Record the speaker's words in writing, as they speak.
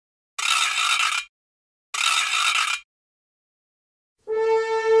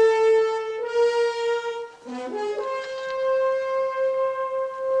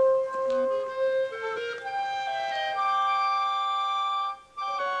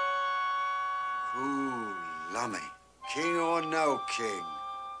Lummy, king or no king,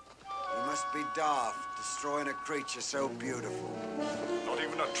 you must be daft, destroying a creature so beautiful. Not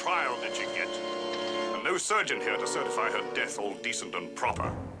even a trial did she get. And no surgeon here to certify her death all decent and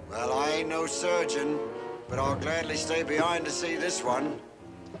proper. Well, I ain't no surgeon, but I'll gladly stay behind to see this one.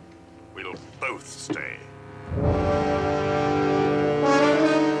 We'll both stay.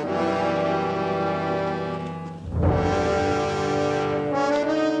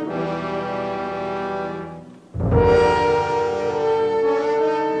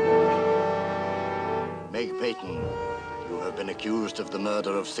 Meg Peyton, you have been accused of the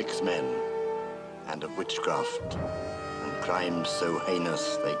murder of 6 men and of witchcraft and crimes so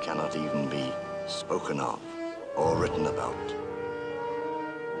heinous they cannot even be spoken of or written about.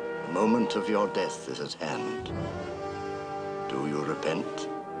 The moment of your death is at hand. Do you repent?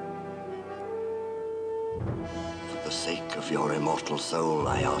 For the sake of your immortal soul,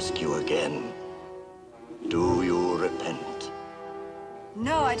 I ask you again, do you repent?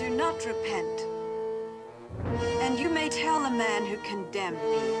 No, I do not repent. And you may tell the man who condemned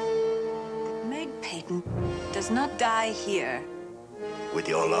me that Meg Peyton does not die here. With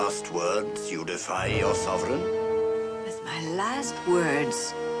your last words, you defy your sovereign? With my last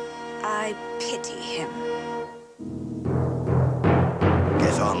words, I pity him.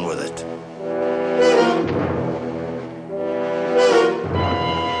 Get on with it.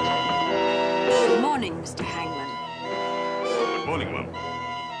 Good morning, Mr. Hangman. Good morning, Mum.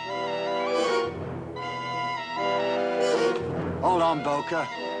 Hold on, Boker.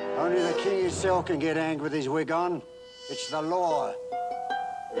 Only the king himself can get angry with his wig on. It's the law.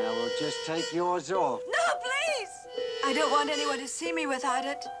 Now we'll just take yours off. No, please! I don't want anyone to see me without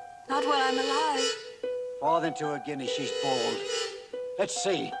it. Not while I'm alive. Farther to a guinea, she's bald. Let's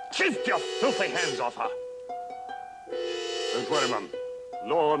see. Keep your filthy hands off her. Don't worry, Mum.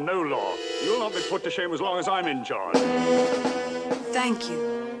 Law or no law, you'll not be put to shame as long as I'm in charge. Thank you.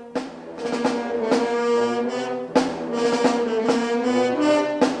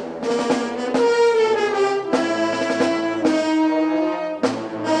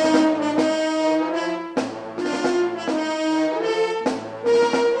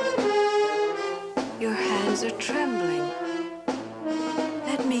 Your hands are trembling.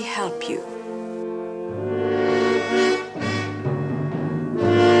 Let me help you.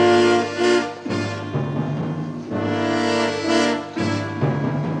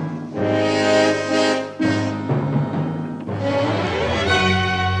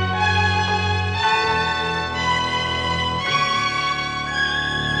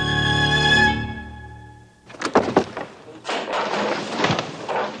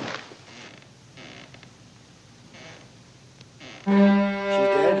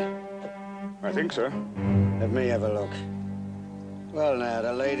 I think so. Let me have a look. Well, now,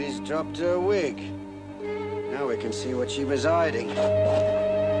 the lady's dropped her wig. Now we can see what she was hiding.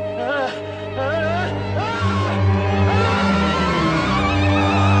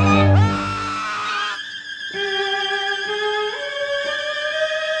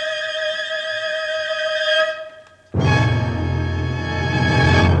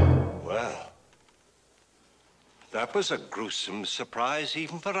 Well, that was a gruesome surprise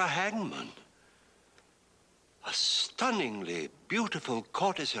even for a hangman. A stunningly beautiful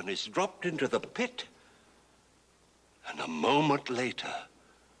courtesan is dropped into the pit, and a moment later,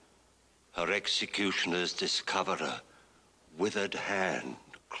 her executioners discover a withered hand,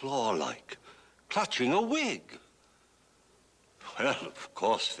 claw-like, clutching a wig. Well, of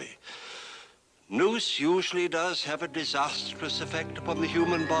course, the noose usually does have a disastrous effect upon the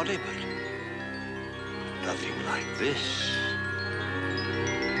human body, but nothing like this.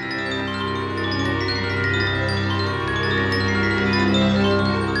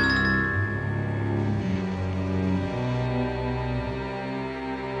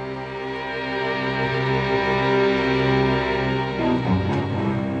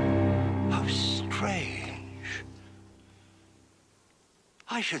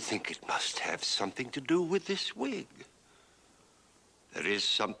 I should think it must have something to do with this wig. There is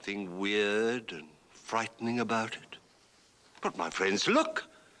something weird and frightening about it. But my friends, look!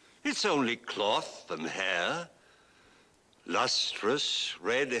 It's only cloth and hair. Lustrous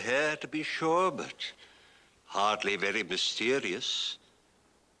red hair, to be sure, but hardly very mysterious.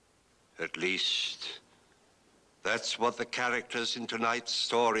 At least, that's what the characters in tonight's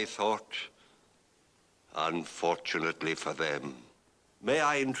story thought. Unfortunately for them. May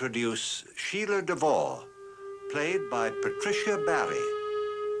I introduce Sheila DeVore, played by Patricia Barry.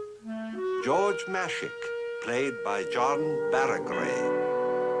 George Machik, played by John Baragrey.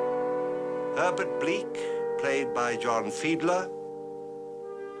 Herbert Bleake, played by John Fiedler.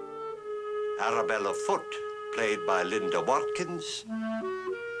 Arabella Foote, played by Linda Watkins,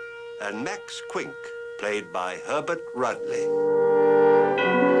 and Max Quinke, played by Herbert Rudley.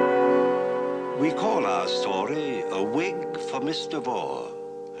 We call our story A Wig for Miss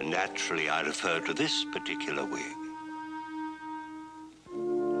DeVore, and naturally I refer to this particular wig.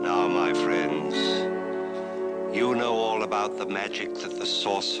 Now, my friends, you know all about the magic that the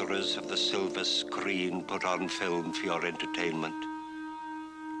sorcerers of the silver screen put on film for your entertainment.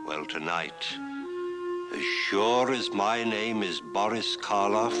 Well, tonight, as sure as my name is Boris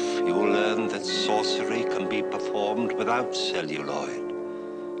Karloff, you will learn that sorcery can be performed without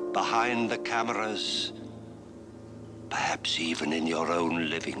celluloid, behind the cameras, perhaps even in your own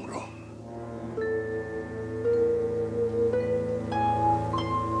living room.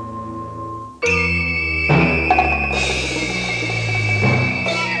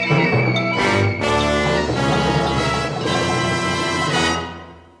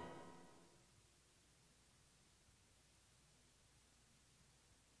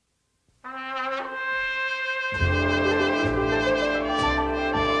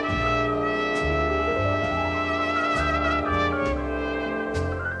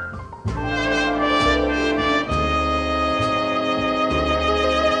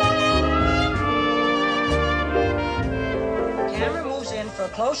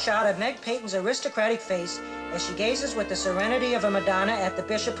 Shot of Meg Peyton's aristocratic face as she gazes with the serenity of a Madonna at the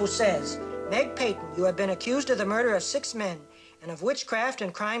bishop, who says, "Meg Peyton, you have been accused of the murder of 6 men and of witchcraft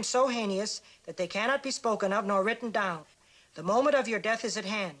and crimes so heinous that they cannot be spoken of nor written down. The moment of your death is at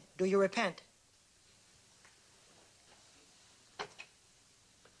hand. Do you repent?"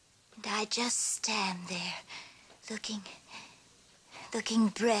 And I just stand there, looking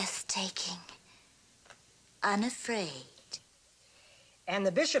breathtaking, unafraid. And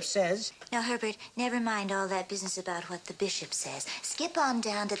the bishop says... Now, Herbert, never mind all that business about what the bishop says. Skip on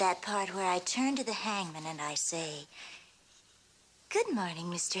down to that part where I turn to the hangman and I say, "Good morning,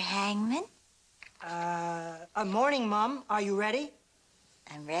 Mr. Hangman." Morning, Mum. Are you ready?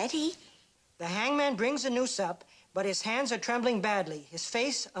 I'm ready. The hangman brings the noose up, but his hands are trembling badly, his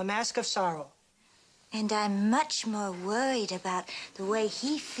face a mask of sorrow. And I'm much more worried about the way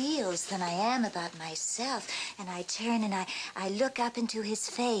he feels than I am about myself. And I turn and I look up into his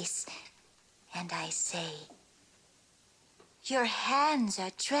face and I say, "Your hands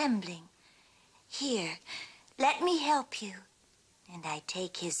are trembling. Here, let me help you." And I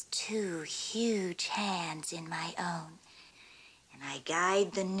take his 2 huge hands in my own and I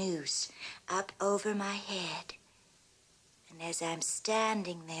guide the noose up over my head. And as I'm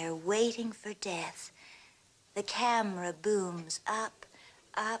standing there waiting for death, the camera booms up,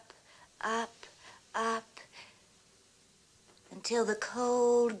 up, up, up, until the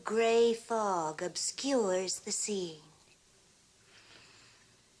cold gray fog obscures the scene.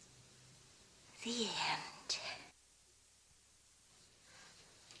 The end.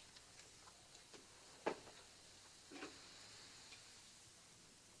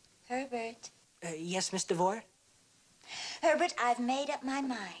 Herbert. Yes, Miss DeVore? Herbert, I've made up my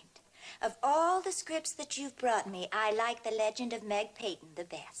mind. Of all the scripts that you've brought me, I like The Legend of Meg Peyton the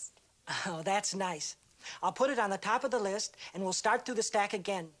best. Oh, that's nice. I'll put it on the top of the list, and we'll start through the stack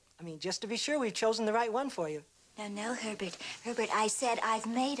again. I mean, just to be sure we've chosen the right one for you. No, Herbert. Herbert, I said I've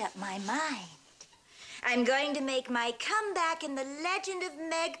made up my mind. I'm going to make my comeback in The Legend of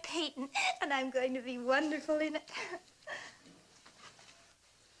Meg Peyton, and I'm going to be wonderful in it.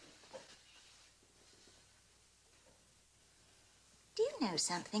 Do you know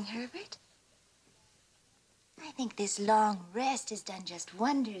something, Herbert? I think this long rest has done just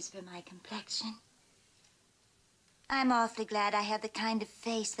wonders for my complexion. I'm awfully glad I have the kind of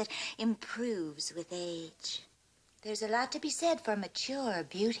face that improves with age. There's a lot to be said for mature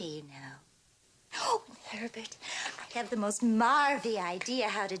beauty, you know. Oh, Herbert, I have the most marvelous idea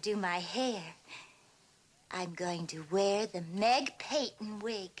how to do my hair. I'm going to wear the Meg Peyton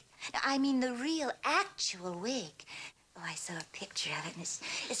wig. I mean the real, actual wig. Oh, I saw a picture of it, and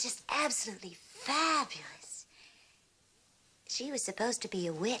it's just absolutely fabulous. She was supposed to be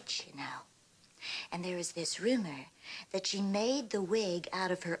a witch, you know. And there is this rumor that she made the wig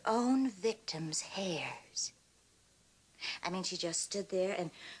out of her own victims' hairs. I mean, she just stood there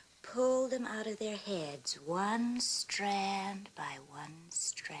and pulled them out of their heads, one strand by one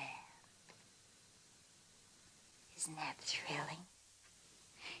strand. Isn't that thrilling?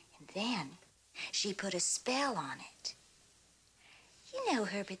 And then she put a spell on it. You know,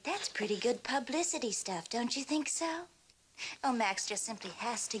 Herbert, that's pretty good publicity stuff, don't you think so? Oh, Max just simply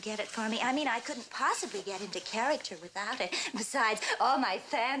has to get it for me. I mean, I couldn't possibly get into character without it. Besides, all my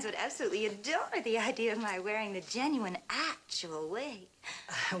fans would absolutely adore the idea of my wearing the genuine, actual wig.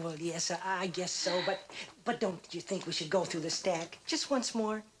 Well, yes, I guess so, but don't you think we should go through the stack just once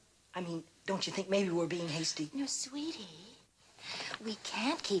more? I mean, don't you think maybe we're being hasty? No, sweetie. We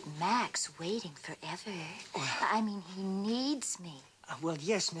can't keep Max waiting forever. I mean, he needs me. Well,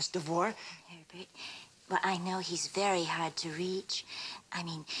 yes, Miss DeVore. Herbert, well, I know he's very hard to reach. I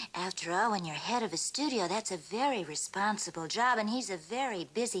mean, after all, when you're head of a studio, that's a very responsible job, and he's a very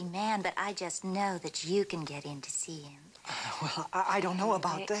busy man, but I just know that you can get in to see him. Well, I don't know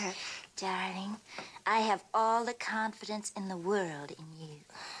about that. Darling, I have all the confidence in the world in you.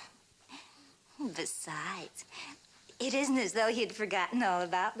 Besides, it isn't as though you'd forgotten all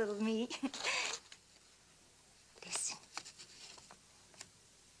about little me. Listen.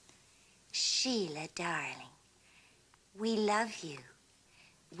 Sheila, darling, we love you.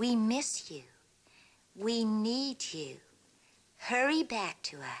 We miss you. We need you. Hurry back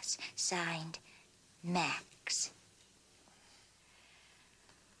to us. Signed, Max.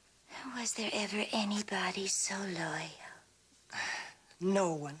 Was there ever anybody so loyal?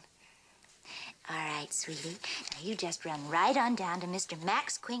 No one. All right, sweetie. Now you just run right on down to Mr.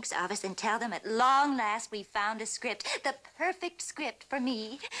 Max Quinke's office and tell them at long last we found a script, the perfect script for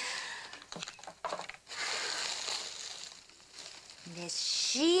me. Miss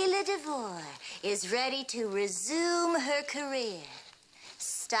Sheila DeVore is ready to resume her career,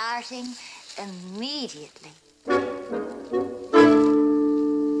 starting immediately.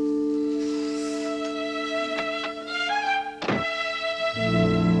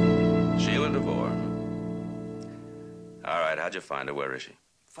 Sheila DeVore. All right, how'd you find her? Where is she?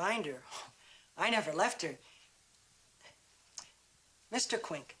 Find her? I never left her. Mr.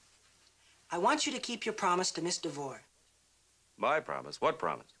 Quinke, I want you to keep your promise to Miss DeVore. My promise? What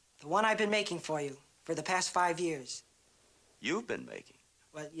promise? The one I've been making for you for the past 5 years. You've been making?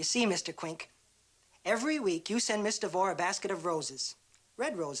 Well, you see, Mr. Quinke, every week you send Miss DeVore a basket of roses.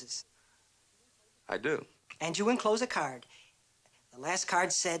 Red roses. I do. And you enclose a card. The last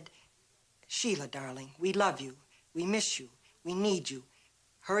card said, Sheila, darling, we love you. We miss you. We need you.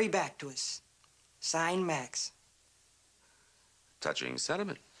 Hurry back to us. Signed, Max. Touching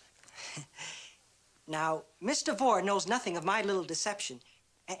sentiment. Now, Miss DeVore knows nothing of my little deception,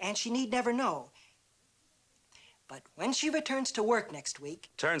 and she need never know. But when she returns to work next week...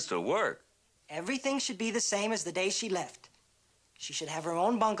 Turns to work? Everything should be the same as the day she left. She should have her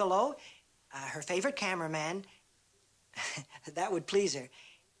own bungalow, her favorite cameraman. That would please her.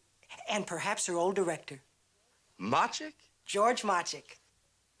 And perhaps her old director. Machik? George Machik.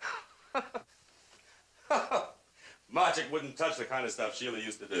 Machik wouldn't touch the kind of stuff Sheila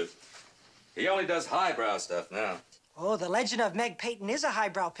used to do. He only does highbrow stuff now. Oh, The Legend of Meg Peyton is a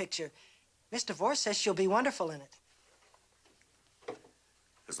highbrow picture. Miss DeVore says she'll be wonderful in it.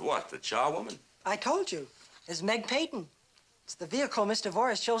 As what, the charwoman? I told you, as Meg Peyton. It's the vehicle Miss DeVore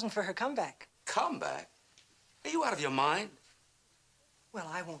has chosen for her comeback. Comeback? Are you out of your mind? Well,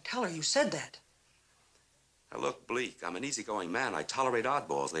 I won't tell her you said that. Now, look, Bleake, I'm an easygoing man. I tolerate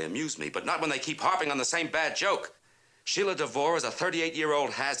oddballs. They amuse me, but not when they keep harping on the same bad joke. Sheila DeVore is a 38-year-old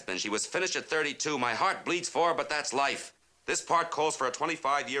has-been. She was finished at 32. My heart bleeds for her, but that's life. This part calls for a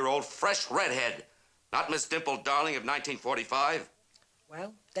 25-year-old fresh redhead, not Miss Dimple Darling of 1945.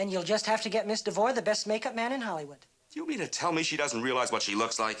 Well, then you'll just have to get Miss DeVore the best makeup man in Hollywood. You mean to tell me she doesn't realize what she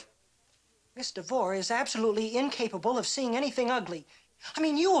looks like? Miss DeVore is absolutely incapable of seeing anything ugly. I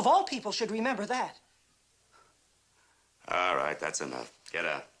mean, you of all people should remember that. All right, that's enough. Get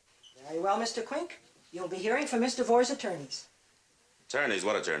out. Very well, Mr. Quinke. You'll be hearing from Miss DeVore's attorneys. Attorneys?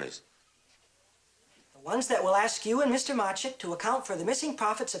 What attorneys? The ones that will ask you and Mr. Machik to account for the missing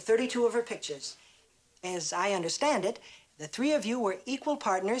profits of 32 of her pictures. As I understand it, the three of you were equal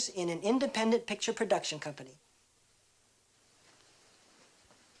partners in an independent picture production company.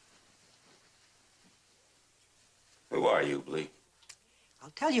 Who are you, Bleake?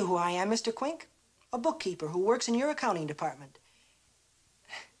 I'll tell you who I am, Mr. Quinke. A bookkeeper who works in your accounting department.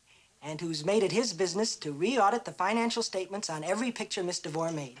 And who's made it his business to re-audit the financial statements on every picture Miss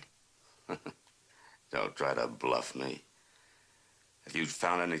DeVore made. Don't try to bluff me. If you'd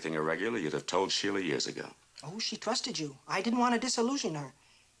found anything irregular, you'd have told Sheila years ago. Oh, she trusted you. I didn't want to disillusion her.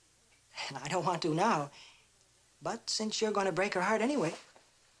 And I don't want to now. But since you're going to break her heart anyway...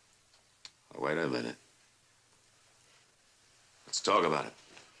 Wait a minute. Let's talk about it.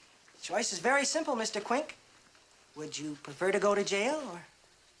 The choice is very simple, Mr. Quinke. Would you prefer to go to jail or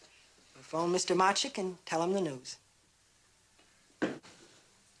phone Mr. Machik and tell him the news?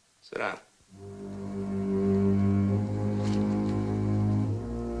 Sit down.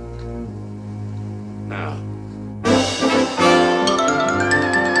 Now.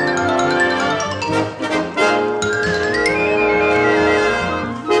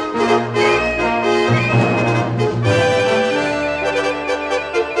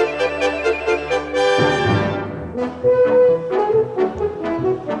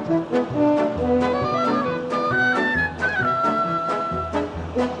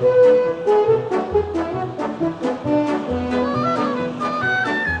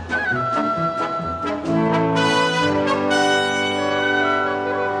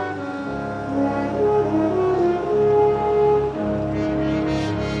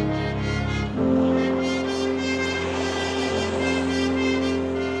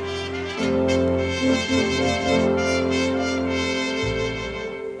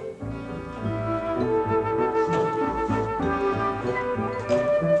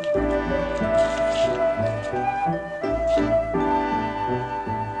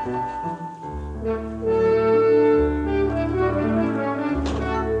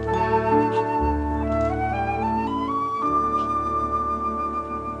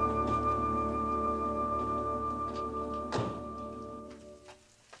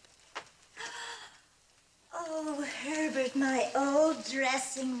 with my old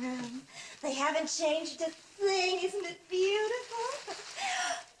dressing room. They haven't changed a thing. Isn't it beautiful?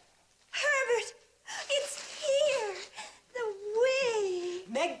 Herbert, it's here. The wig.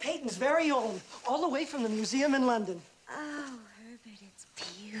 Meg Peyton's very own, all the way from the museum in London. Oh, Herbert, it's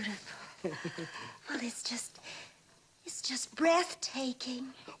beautiful. Well, it's just breathtaking.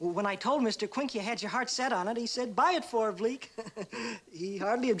 Well, when I told Mr. Quinke you had your heart set on it, he said, buy it for her, Bleake. He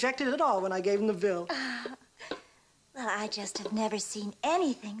hardly objected at all when I gave him the bill. Well, I just have never seen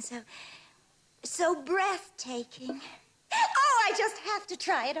anything so breathtaking. Oh, I just have to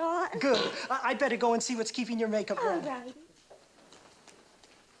try it on. Good. I'd better go and see what's keeping your makeup All on. righty.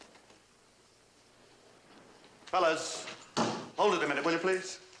 Fellas, hold it a minute, will you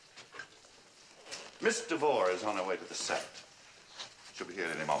please? Miss DeVore is on her way to the set. She'll be here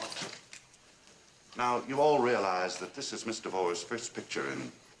any moment. Now, you all realize that this is Miss DeVore's first picture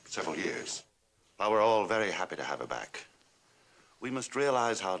in several years. While we're all very happy to have her back, we must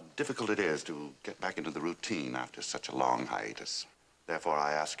realize how difficult it is to get back into the routine after such a long hiatus. Therefore,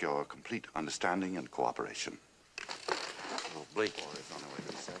 I ask your complete understanding and cooperation. Oh, Bleake is on her way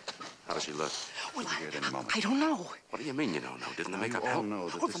to the set. How does she look? Well, She'll be here at any moment. I don't know. What do you mean you don't know? Didn't the makeup You all help? know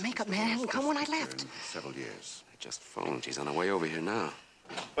that Oh, this the is makeup Miss man DeVore's hadn't come when I first picture left. in several years. I just phoned. She's on her way over here now.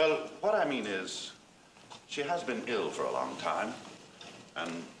 Well, what I mean is, she has been ill for a long time. And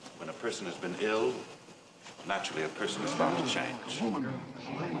when a person has been ill, naturally a person is bound to change.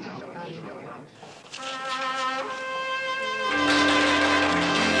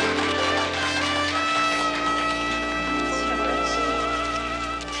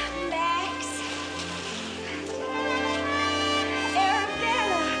 Max.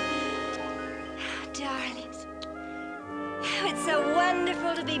 Arabella. Darlings. Oh, it's so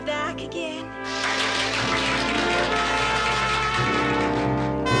wonderful to be back again.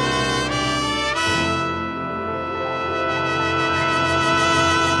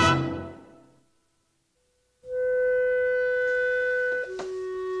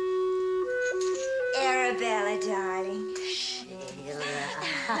 Arabella, darling.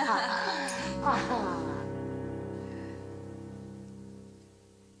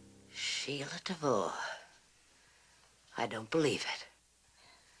 Sheila DeVore. I don't believe it.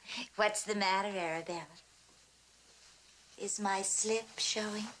 What's the matter, Arabella? Is my slip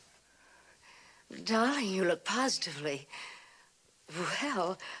showing? Darling, you look positively...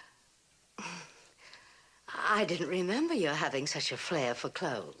 well... I didn't remember you having such a flair for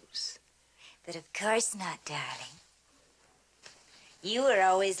clothes. But of course not, darling. You were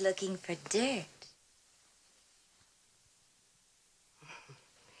always looking for dirt.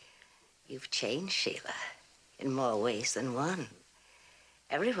 You've changed, Sheila, in more ways than one.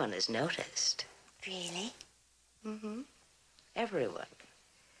 Everyone has noticed. Really? Mm-hmm. Everyone.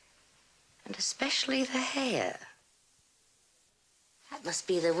 And especially the hair. That must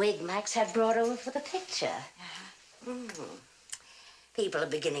be the wig Max had brought over for the picture. Uh-huh. People are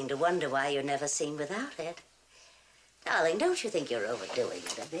beginning to wonder why you're never seen without it. Darling, don't you think you're overdoing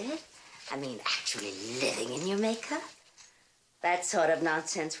it a bit? I mean, actually living in your makeup? That sort of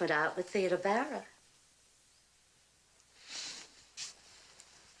nonsense went out with Theodore.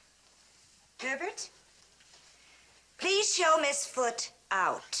 Herbert, please show Miss Foote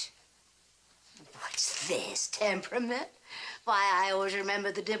out. What's this, temperament? Why, I always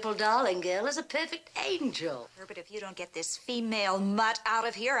remember the dimpled darling girl as a perfect angel. Herbert, if you don't get this female mutt out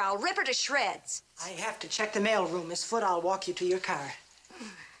of here, I'll rip her to shreds. I have to check the mail room. Miss Foote, I'll walk you to your car.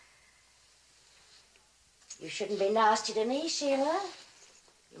 You shouldn't be nasty to me, Sheila.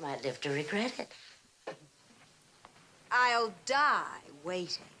 You might live to regret it. I'll die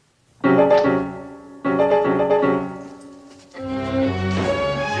waiting.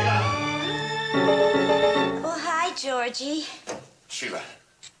 Oh, hi, Georgie. Sheila.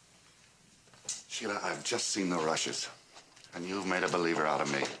 Sheila, I've just seen the rushes, and you've made a believer out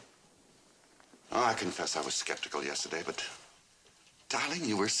of me. Oh, I confess I was skeptical yesterday, but, darling,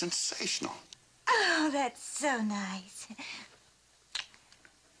 you were sensational. Oh, that's so nice.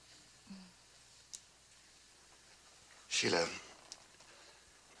 Sheila,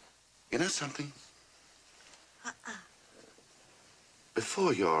 you know something?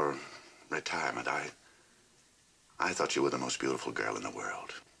 Before your retirement, I thought you were the most beautiful girl in the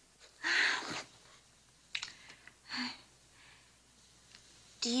world.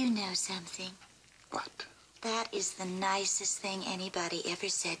 Do you know something? What? That is the nicest thing anybody ever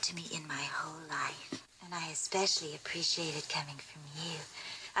said to me in my whole life. And I especially appreciate it coming from you.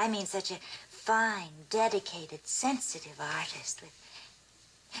 I mean, such a fine, dedicated, sensitive artist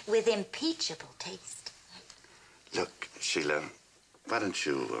with impeachable taste. Look, Sheila, why don't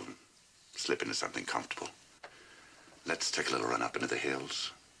you slip into something comfortable? let's take a little run up into the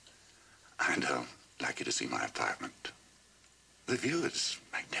hills. I'd like you to see my apartment. The view is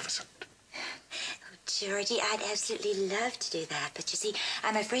magnificent. Oh, Georgie, I'd absolutely love to do that. But you see,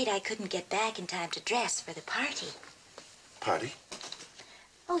 I'm afraid I couldn't get back in time to dress for the party. Party?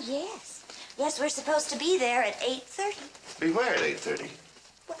 Oh, yes. Yes, we're supposed to be there at 8:30. Be where at 8:30?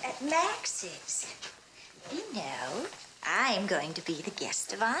 Well, at Max's. You know, I'm going to be the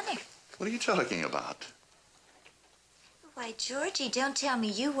guest of honor. What are you talking about? Why, Georgie, don't tell me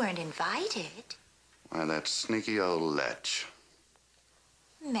you weren't invited. Why, that sneaky old lech.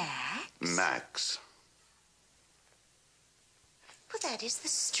 Max? Max. Well, that is the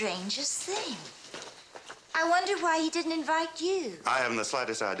strangest thing. I wonder why he didn't invite you. I haven't the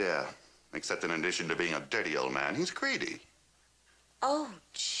slightest idea. Except in addition to being a dirty old man, he's greedy. Oh,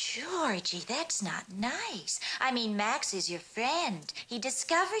 Georgie, that's not nice. I mean, Max is your friend. He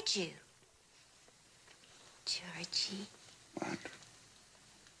discovered you. Georgie. What?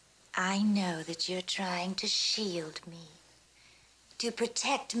 I know that you're trying to shield me. To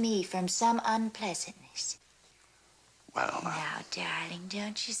protect me from some unpleasantness. Well, Now, darling,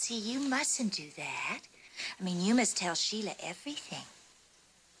 don't you see? You mustn't do that. I mean, you must tell Sheila everything.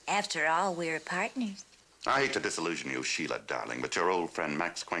 After all, we're partners. I hate to disillusion you, Sheila, darling, but your old friend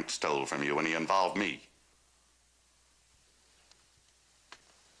Max Quinke stole from you when he involved me.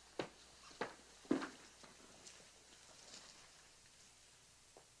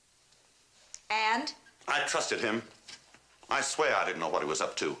 And? I trusted him. I swear I didn't know what he was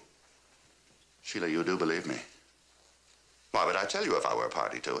up to. Sheila, you do believe me? Why would I tell you if I were a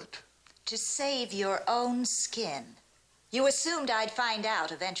party to it? To save your own skin. You assumed I'd find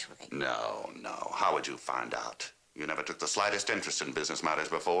out eventually. No. How would you find out? You never took the slightest interest in business matters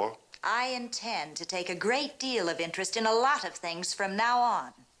before. I intend to take a great deal of interest in a lot of things from now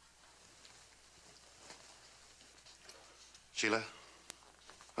on. Sheila,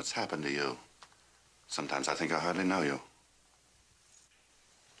 what's happened to you? Sometimes I think I hardly know you.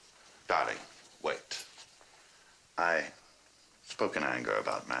 Darling, wait. I spoke in anger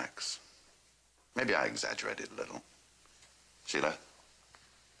about Max. Maybe I exaggerated a little. Sheila,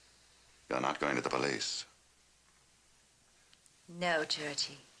 you're not going to the police. No,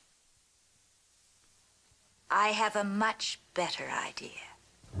 Georgie. I have a much better idea.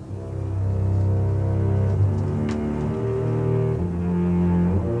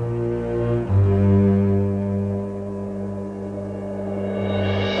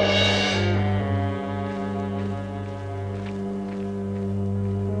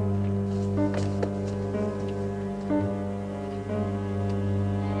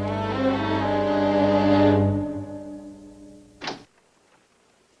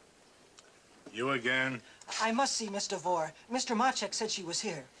 Again? I must see Miss DeVore. Mr. Machik said she was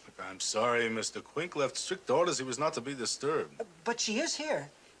here. Look, I'm sorry, Mr. Quinke left strict orders he was not to be disturbed. But she is here.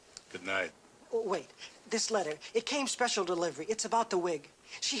 Good night. Oh, wait. This letter. It came special delivery. It's about the wig.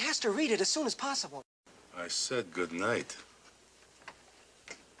 She has to read it as soon as possible. I said good night.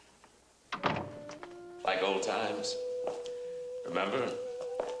 Like old times. Remember?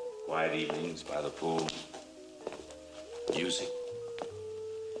 Quiet evenings by the pool. Music.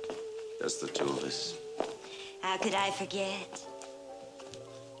 Just the two of us. How could I forget?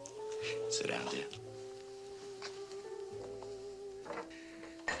 Sit down, dear.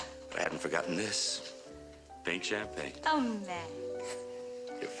 I hadn't forgotten this. Pink champagne. Oh, Max.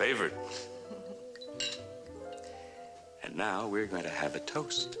 Your favorite. And now we're going to have a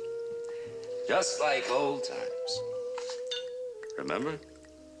toast. Just like old times. Remember?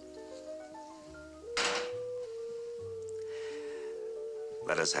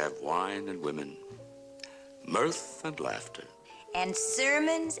 Let us have wine and women, mirth and laughter. And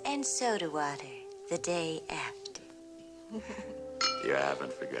sermons and soda water the day after. You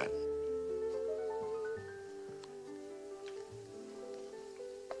haven't forgotten.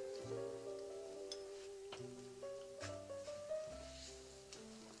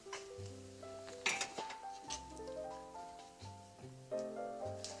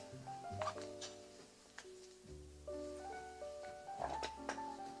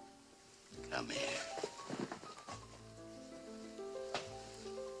 Come here.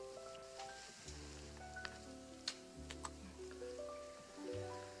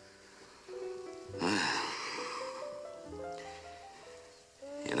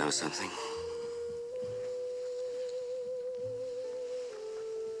 You know something?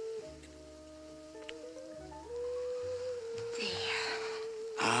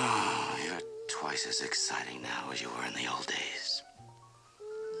 Oh, you're twice as exciting now as you were in the old days.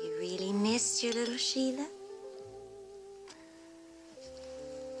 You really missed your little Sheila?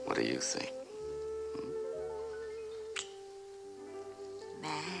 What do you think?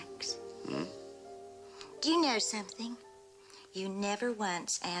 something? You never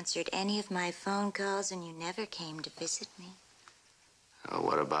once answered any of my phone calls, and you never came to visit me. Oh,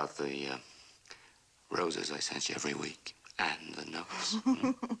 what about the roses I sent you every week? And the notes?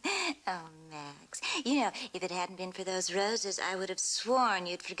 Oh, Max. You know, if it hadn't been for those roses, I would have sworn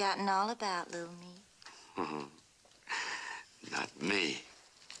you'd forgotten all about little me. Not me.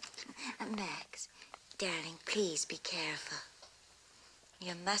 Max, darling, please be careful.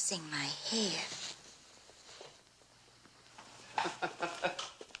 You're mussing my hair.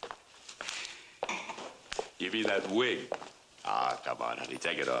 Give me that wig. Ah, come on, honey,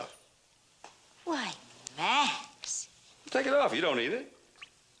 take it off. Why, Max? Take it off. You don't need it.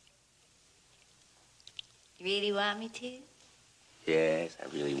 You really want me to? Yes, I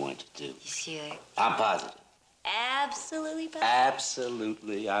really want you to. You sure? I'm positive. Absolutely positive?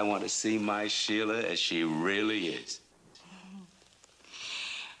 Absolutely. I want to see my Sheila as she really is.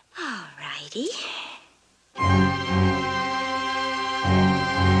 All righty.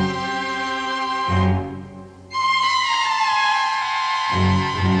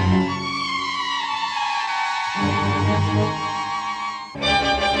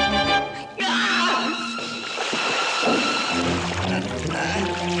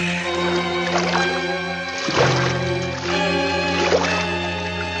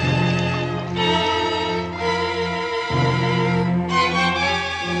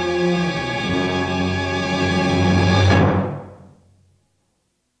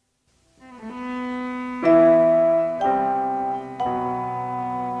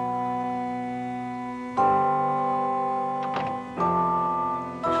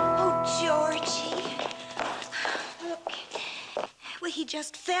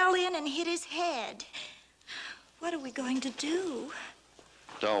 Just fell in and hit his head. What are we going to do?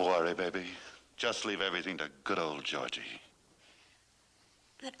 Don't worry, baby. Just leave everything to good old Georgie.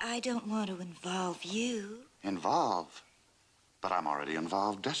 But I don't want to involve you. Involve? But I'm already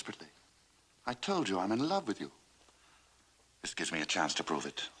involved desperately. I told you I'm in love with you. This gives me a chance to prove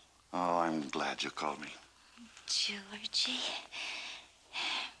it. Oh, I'm glad you called me. Georgie.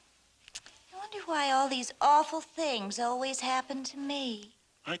 I wonder why all these awful things always happen to me.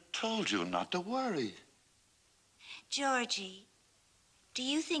 I told you not to worry. Georgie, do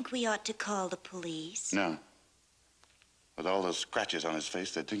you think we ought to call the police? No. With all those scratches on his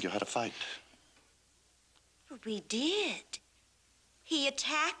face, they'd think you had a fight. But we did. He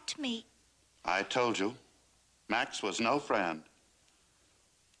attacked me. I told you. Max was no friend.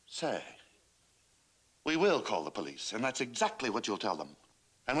 Say, we will call the police, and that's exactly what you'll tell them.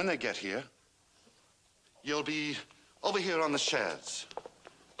 And when they get here, you'll be over here on the sheds,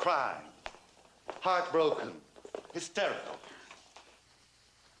 crying, heartbroken, hysterical.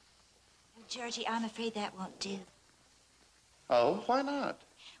 Georgie, I'm afraid that won't do. Oh, why not?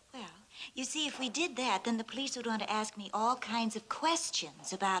 Well, you see, if we did that, then the police would want to ask me all kinds of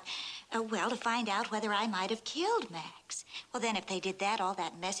questions about, well, to find out whether I might have killed Max. Well, then if they did that, all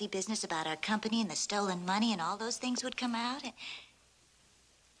that messy business about our company and the stolen money and all those things would come out. And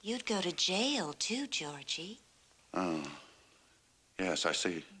you'd go to jail, too, Georgie. Oh, yes, I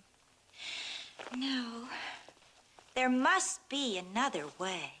see. No. There must be another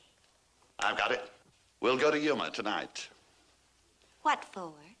way. I've got it. We'll go to Yuma tonight. What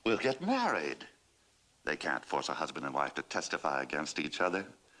for? We'll get married. They can't force a husband and wife to testify against each other.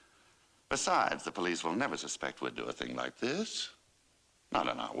 Besides, the police will never suspect we'd do a thing like this. Not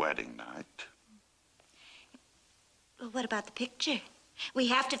on our wedding night. Well, what about the picture? We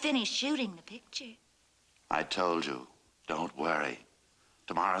have to finish shooting the picture. I told you, don't worry.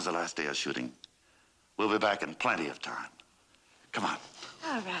 Tomorrow's the last day of shooting. We'll be back in plenty of time. Come on.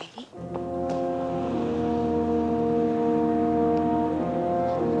 All righty.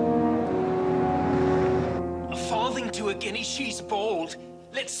 A farthing to a guinea, she's bald.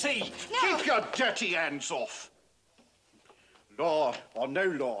 Let's see. No. Keep your dirty hands off. Law or no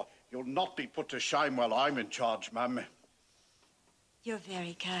law, you'll not be put to shame while I'm in charge, ma'am. You're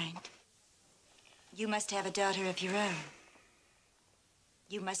very kind. You must have a daughter of your own.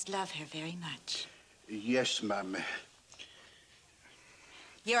 You must love her very much. Yes, ma'am.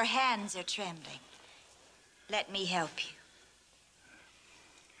 Your hands are trembling. Let me help you.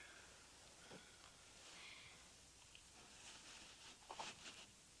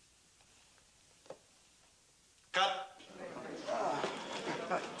 Cut.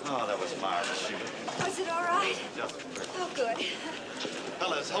 Oh, that was marvelous shooting. Was it all right? Just Oh, good.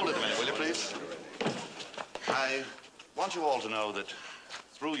 fellas, hold it a minute, will you, please? I want you all to know that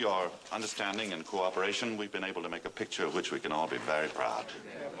through your understanding and cooperation, we've been able to make a picture of which we can all be very proud.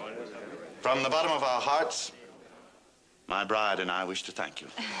 From the bottom of our hearts, my bride and I wish to thank you.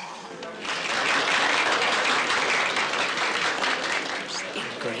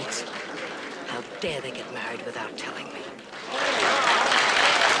 disgrace. How dare they get married without telling me?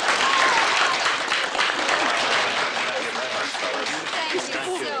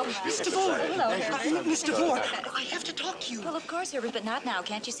 Miss DeVore. Hello, Herbert. Miss DeVore, I have to talk to you. Well, of course, Herbert, but not now.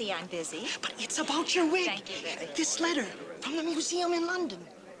 Can't you see I'm busy? But it's about your wig. Thank you very much. This letter from the museum in London.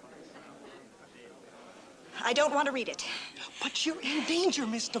 I don't want to read it. But you're in danger,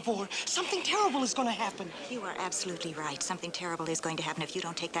 Miss DeVore. Something terrible is going to happen. You are absolutely right. Something terrible is going to happen if you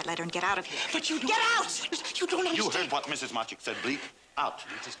don't take that letter and get out of here. But you don't... Get out! You don't understand. You heard what Mrs. Machik said, Bleake. Out.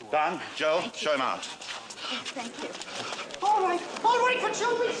 Don, Joe, show him out. Thank you. All right, but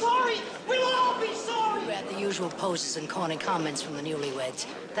you'll be sorry. We'll all be sorry. We had the usual poses and corny comments from the newlyweds.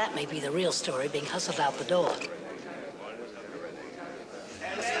 That may be the real story being hustled out the door.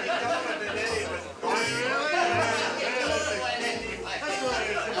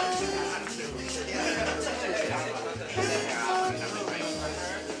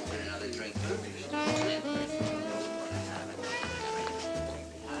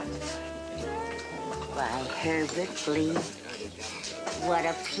 Why, Herbert, Bleake, what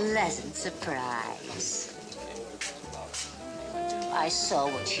a pleasant surprise. I saw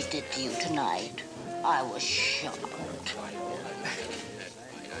what she did to you tonight. I was shocked.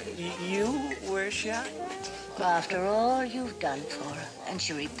 You were shocked? After all you've done for her, and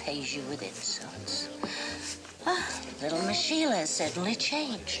she repays you with insults. Little Miss Sheila has certainly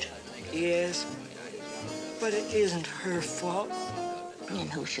changed. Yes, but it isn't her fault. And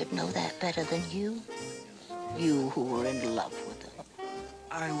who should know that better than you? You who were in love with her.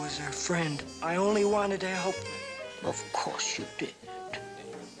 I was her friend. I only wanted to help. Of course you did.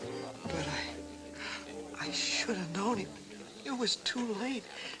 But I should have known it. It was too late.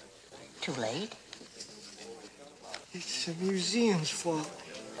 Too late? It's the museum's fault.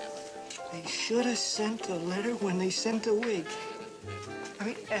 They should have sent the letter when they sent the wig. I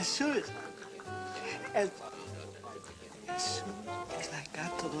mean, as soon as I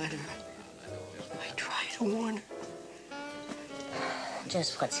got the letter, I tried to warn her.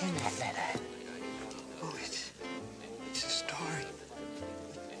 Just what's in that letter? Oh, it's a story.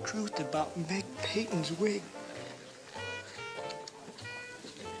 The truth about Meg Peyton's wig.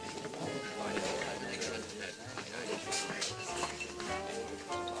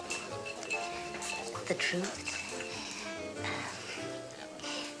 The truth?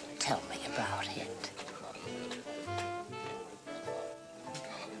 Tell me about it.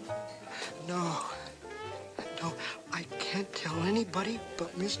 No, I can't tell anybody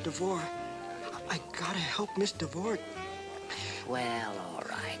but Miss DeVore. I gotta help Miss DeVore. Well, all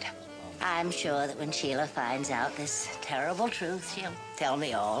right. I'm sure that when Sheila finds out this terrible truth, she'll tell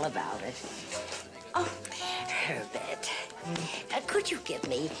me all about it. Oh, Herbert, could you give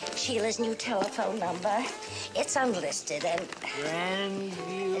me Sheila's new telephone number? It's unlisted and...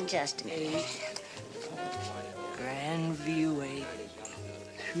 Grandview... Just a minute. Grandview 8,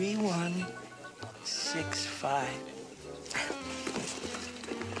 3165.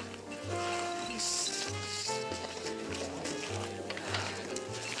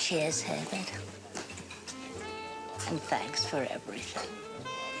 Cheers, Herbert. And thanks for everything.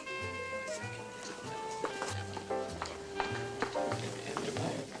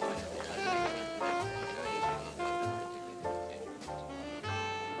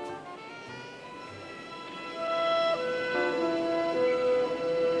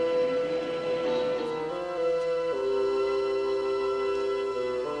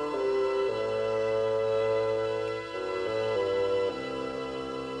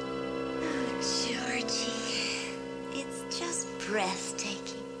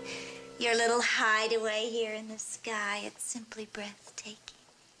 Breathtaking. Your little hideaway here in the sky, it's simply breathtaking.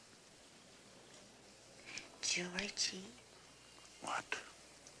 Georgie. What?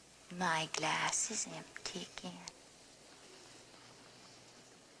 My glass is empty again.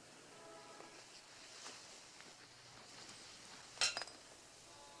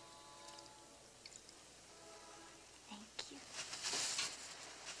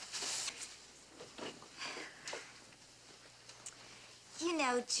 You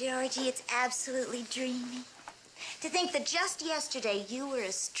know, Georgie, it's absolutely dreamy. To think that just yesterday you were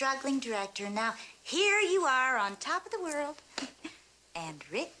a struggling director, and now here you are on top of the world. And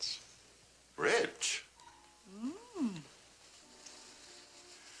rich. Rich?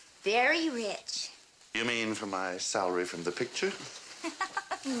 Very rich. You mean from my salary from the picture?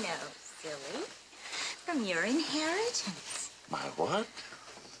 No, silly. From your inheritance. My what?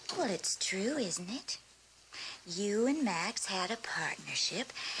 Well, it's true, isn't it? You and Max had a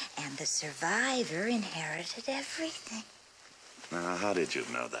partnership, and the survivor inherited everything. Now, how did you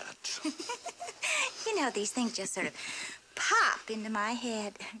know that? You know, these things just sort of pop into my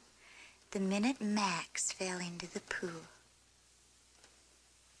head the minute Max fell into the pool.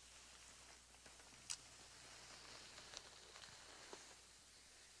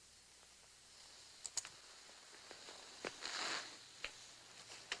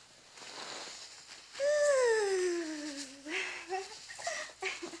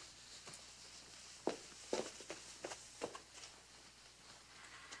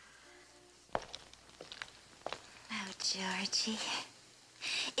 Georgie,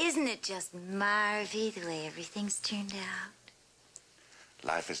 isn't it just marvy the way everything's turned out?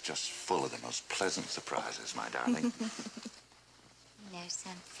 Life is just full of the most pleasant surprises, my darling. You know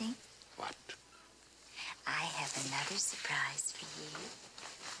something? What? I have another surprise for you.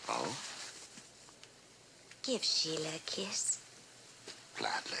 Oh? Give Sheila a kiss.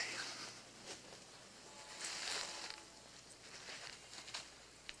 Gladly.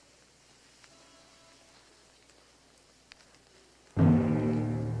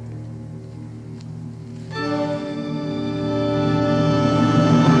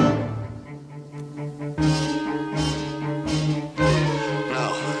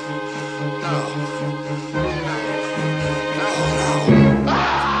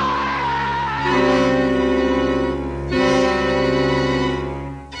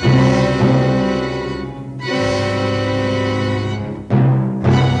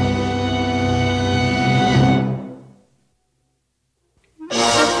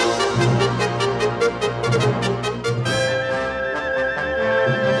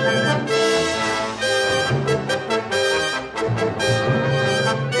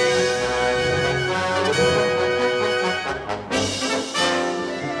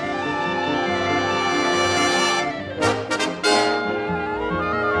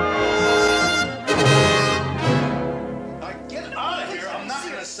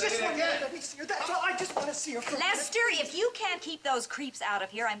 Creeps out of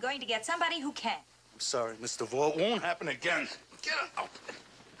here. I'm going to get somebody who can. I'm sorry, Miss DeVore. It won't happen again. Get out.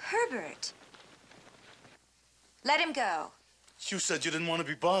 Herbert. Let him go. You said you didn't want to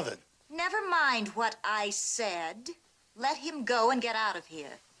be bothered. Never mind what I said. Let him go and get out of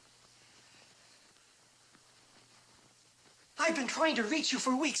here. I've been trying to reach you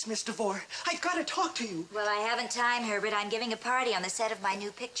for weeks, Miss DeVore. I've got to talk to you. Well, I haven't time, Herbert. I'm giving a party on the set of my new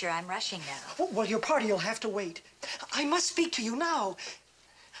picture. I'm rushing now. Well, your party will have to wait. I must speak to you now.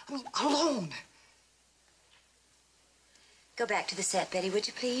 I mean, alone. Go back to the set, Betty, would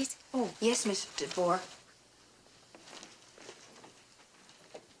you please? Oh, yes, Miss DeVore.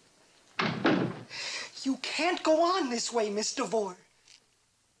 You can't go on this way, Miss DeVore.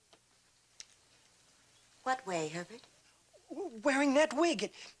 What way, Herbert? Wearing that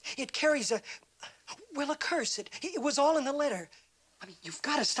wig. It carries a curse. It was all in the letter. I mean, you've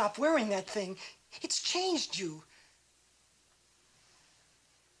got to stop wearing that thing. It's changed you.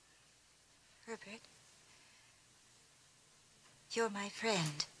 Herbert, you're my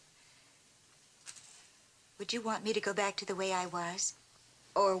friend. Would you want me to go back to the way I was?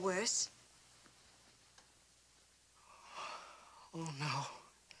 Or worse? Oh, no.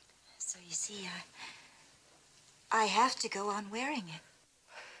 So you see, I have to go on wearing it.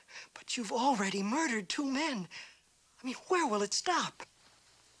 But you've already murdered 2 men. I mean, where will it stop?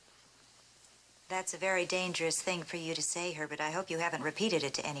 That's a very dangerous thing for you to say, Herbert. I hope you haven't repeated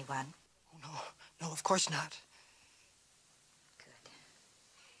it to anyone. Oh, no, of course not. Good.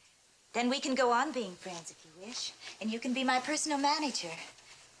 Then we can go on being friends if you wish, and you can be my personal manager.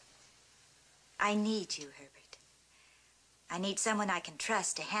 I need you, Herbert. I need someone I can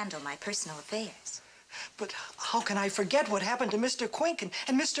trust to handle my personal affairs. But how can I forget what happened to Mr. Quinke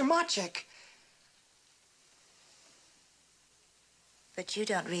and Mr. Machik? But you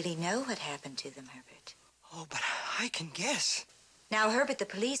don't really know what happened to them, Herbert. Oh, but I can guess. Now, Herbert, the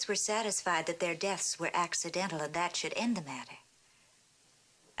police were satisfied that their deaths were accidental, and that should end the matter.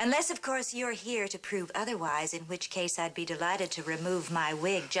 Unless, of course, you're here to prove otherwise, in which case I'd be delighted to remove my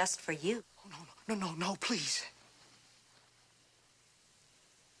wig just for you. Oh, no, please.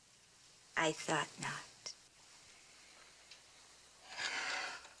 I thought not.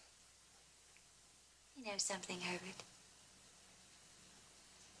 You know something, Herbert?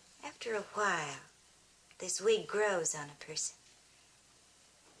 After a while, this wig grows on a person.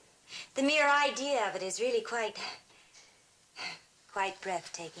 The mere idea of it is really quite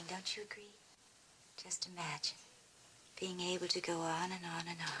breathtaking, don't you agree? Just imagine being able to go on and on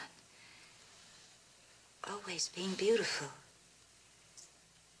and on. Always being beautiful.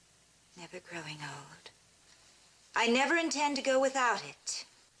 Never growing old. I never intend to go without it.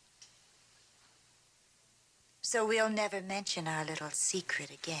 So we'll never mention our little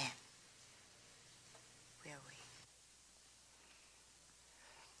secret again, will we?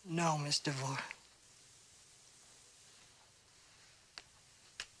 No, Miss DeVore.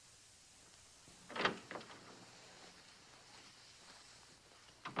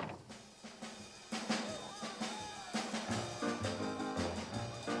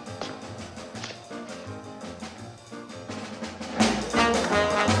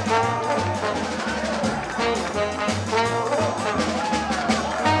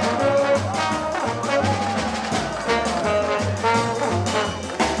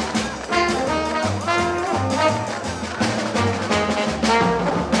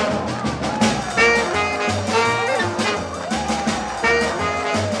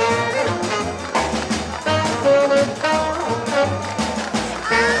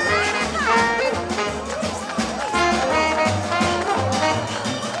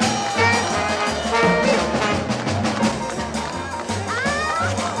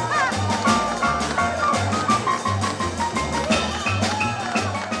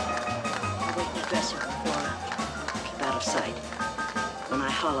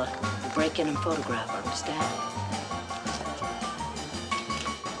 Photograph, understand?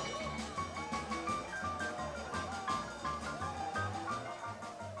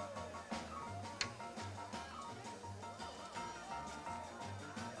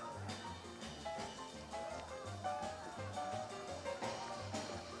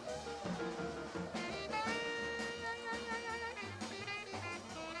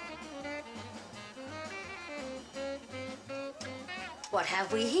 What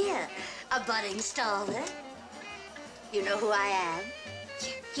have we here? A budding star, then? You know who I am?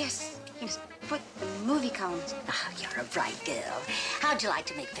 Yes, but the movie comes. Oh, you're a bright girl. How'd you like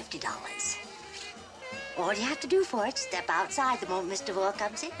to make $50? All you have to do for it, step outside the moment Miss DeVore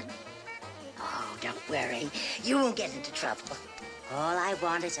comes in. Oh, don't worry. You won't get into trouble. All I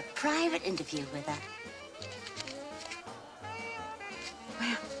want is a private interview with her.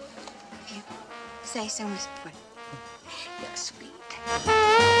 Well, if you say so, Miss DeVore. You're sweet.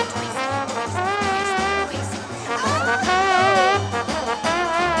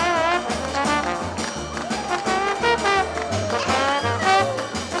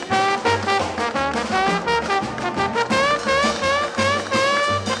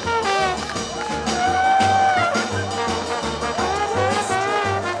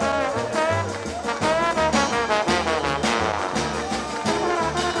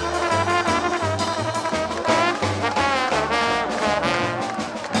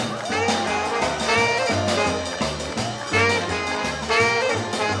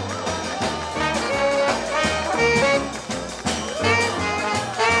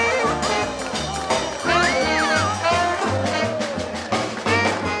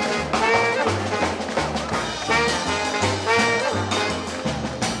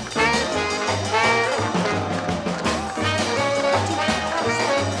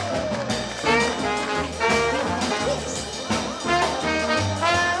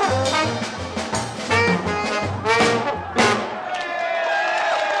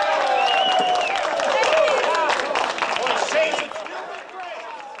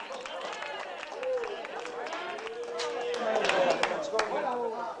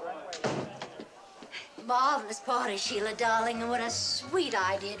 Marvelous party, Sheila, darling, and what a sweet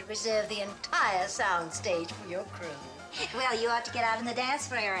idea to reserve the entire sound stage for your crew. Well, you ought to get out on the dance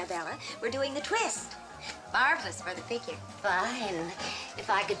floor, Arabella. We're doing the twist. Marvelous for the figure. Fine. If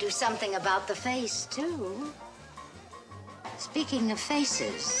I could do something about the face, too. Speaking of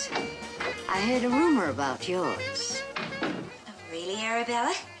faces, I heard a rumor about yours. Oh, really,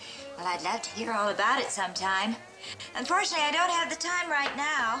 Arabella? Well, I'd love to hear all about it sometime. Unfortunately, I don't have the time right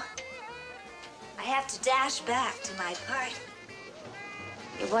now. I have to dash back to my party.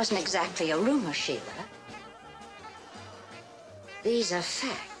 It wasn't exactly a rumor, Sheila. These are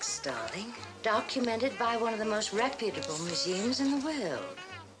facts, darling, documented by one of the most reputable museums in the world.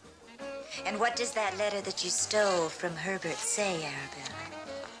 And what does that letter that you stole from Herbert say, Arabella?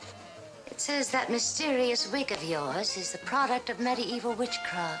 It says that mysterious wig of yours is the product of medieval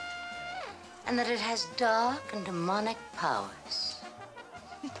witchcraft, and that it has dark and demonic powers.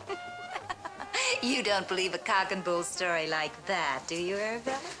 You don't believe a cock and bull story like that, do you,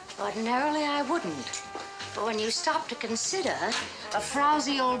 Arabella? Ordinarily, I wouldn't. But when you stop to consider, a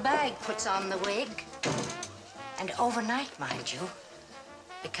frowsy old bag puts on the wig, and overnight, mind you,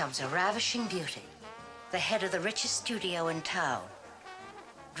 becomes a ravishing beauty. The head of the richest studio in town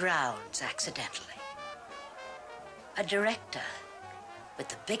drowns accidentally. A director with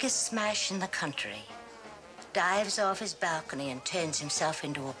the biggest smash in the country dives off his balcony and turns himself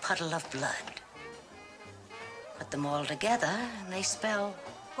into a puddle of blood. Put them all together, and they spell...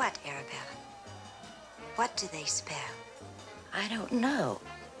 What, Arabella? What do they spell? I don't know.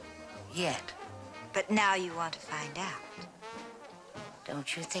 Yet. But now you want to find out.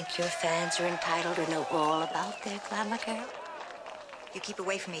 Don't you think your fans are entitled to know all about their glamour girl? You keep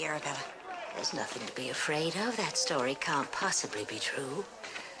away from me, Arabella. There's nothing to be afraid of. That story can't possibly be true.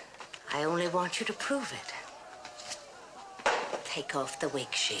 I only want you to prove it. Take off the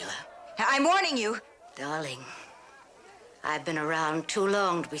wig, Sheila. I'm warning you. Darling, I've been around too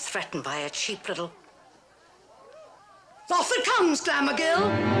long to be threatened by a cheap little... Off it comes, glamour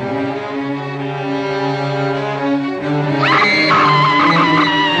girl!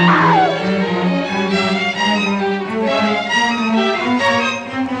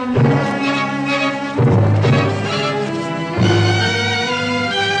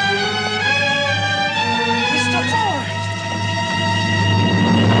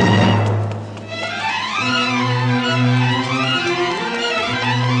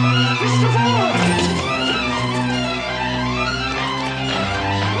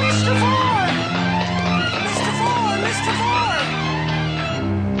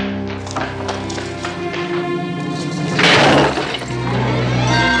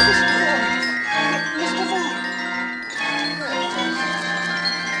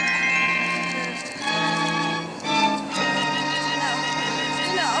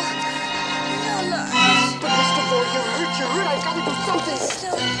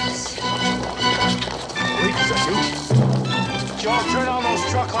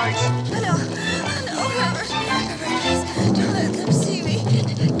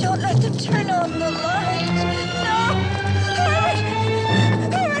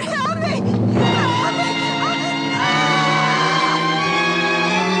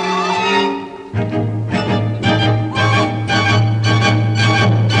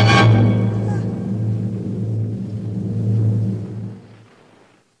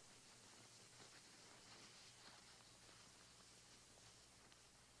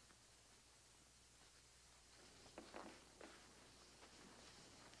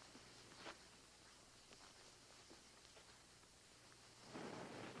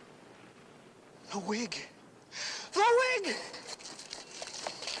 The wig! The wig!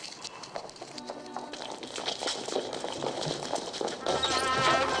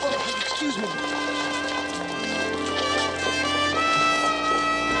 Oh, excuse me.